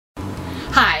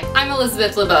Hi, I'm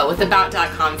Elizabeth LeBeau with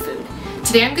About.com Food.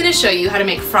 Today I'm going to show you how to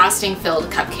make frosting-filled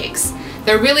cupcakes.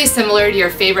 They're really similar to your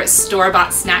favorite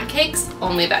store-bought snack cakes,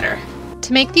 only better.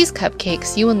 To make these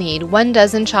cupcakes, you will need 1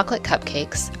 dozen chocolate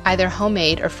cupcakes, either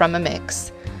homemade or from a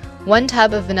mix, 1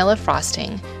 tub of vanilla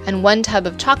frosting, and 1 tub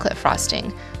of chocolate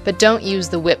frosting, but don't use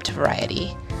the whipped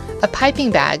variety. A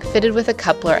piping bag fitted with a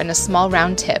coupler and a small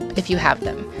round tip if you have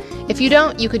them. If you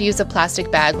don't, you could use a plastic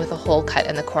bag with a hole cut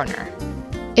in the corner.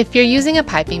 If you're using a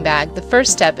piping bag, the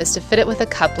first step is to fit it with a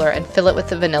coupler and fill it with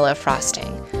the vanilla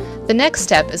frosting. The next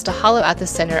step is to hollow out the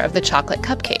center of the chocolate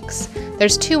cupcakes.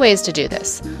 There's 2 ways to do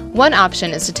this. One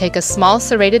option is to take a small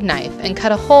serrated knife and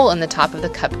cut a hole in the top of the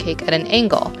cupcake at an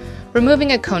angle,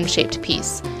 removing a cone-shaped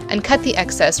piece, and cut the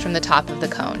excess from the top of the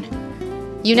cone.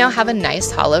 You now have a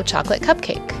nice hollow chocolate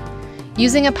cupcake.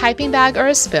 Using a piping bag or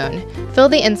a spoon, fill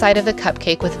the inside of the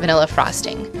cupcake with vanilla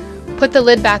frosting. Put the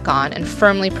lid back on and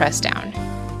firmly press down.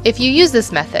 If you use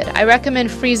this method, I recommend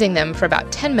freezing them for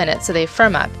about 10 minutes so they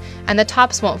firm up and the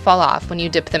tops won't fall off when you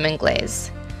dip them in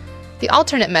glaze. The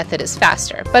alternate method is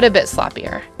faster, but a bit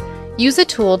sloppier. Use a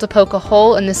tool to poke a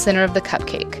hole in the center of the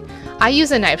cupcake. I use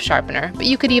a knife sharpener, but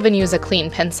you could even use a clean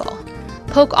pencil.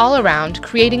 Poke all around,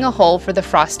 creating a hole for the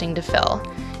frosting to fill.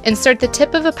 Insert the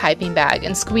tip of a piping bag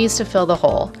and squeeze to fill the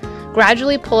hole.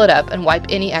 Gradually pull it up and wipe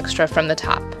any extra from the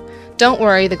top. Don't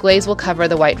worry, the glaze will cover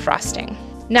the white frosting.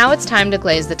 Now it's time to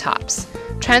glaze the tops.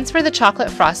 Transfer the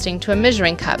chocolate frosting to a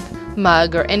measuring cup,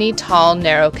 mug, or any tall,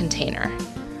 narrow container.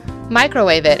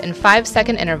 Microwave it in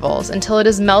 5-second intervals until it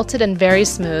is melted and very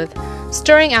smooth,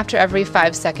 stirring after every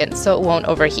 5 seconds so it won't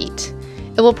overheat.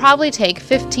 It will probably take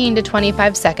 15 to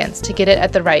 25 seconds to get it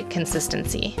at the right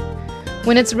consistency.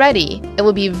 When it's ready, it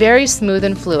will be very smooth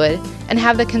and fluid and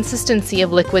have the consistency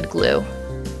of liquid glue.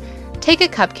 Take a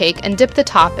cupcake and dip the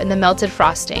top in the melted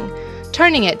frosting,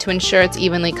 turning it to ensure it's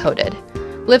evenly coated.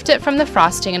 Lift it from the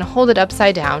frosting and hold it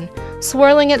upside down,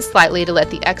 swirling it slightly to let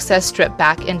the excess drip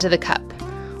back into the cup.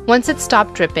 Once it's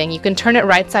stopped dripping, you can turn it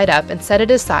right side up and set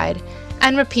it aside,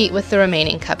 and repeat with the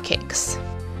remaining cupcakes.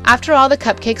 After all the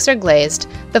cupcakes are glazed,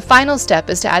 the final step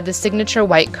is to add the signature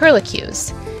white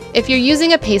curlicues. If you're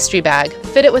using a pastry bag,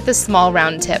 fit it with a small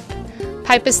round tip.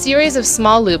 Pipe a series of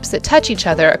small loops that touch each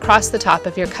other across the top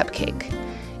of your cupcake.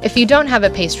 If you don't have a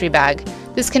pastry bag,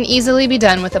 this can easily be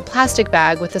done with a plastic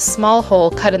bag with a small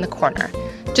hole cut in the corner.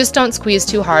 Just don't squeeze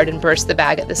too hard and burst the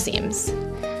bag at the seams.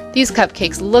 These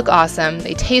cupcakes look awesome,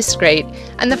 they taste great,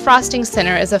 and the frosting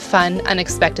center is a fun,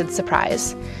 unexpected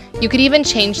surprise. You could even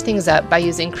change things up by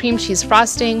using cream cheese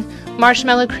frosting,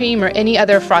 marshmallow cream, or any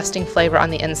other frosting flavor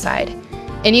on the inside.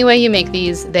 Any way you make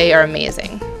these, they are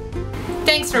amazing.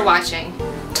 Thanks for watching.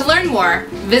 To learn more,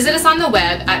 visit us on the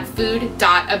web at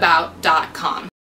food.about.com.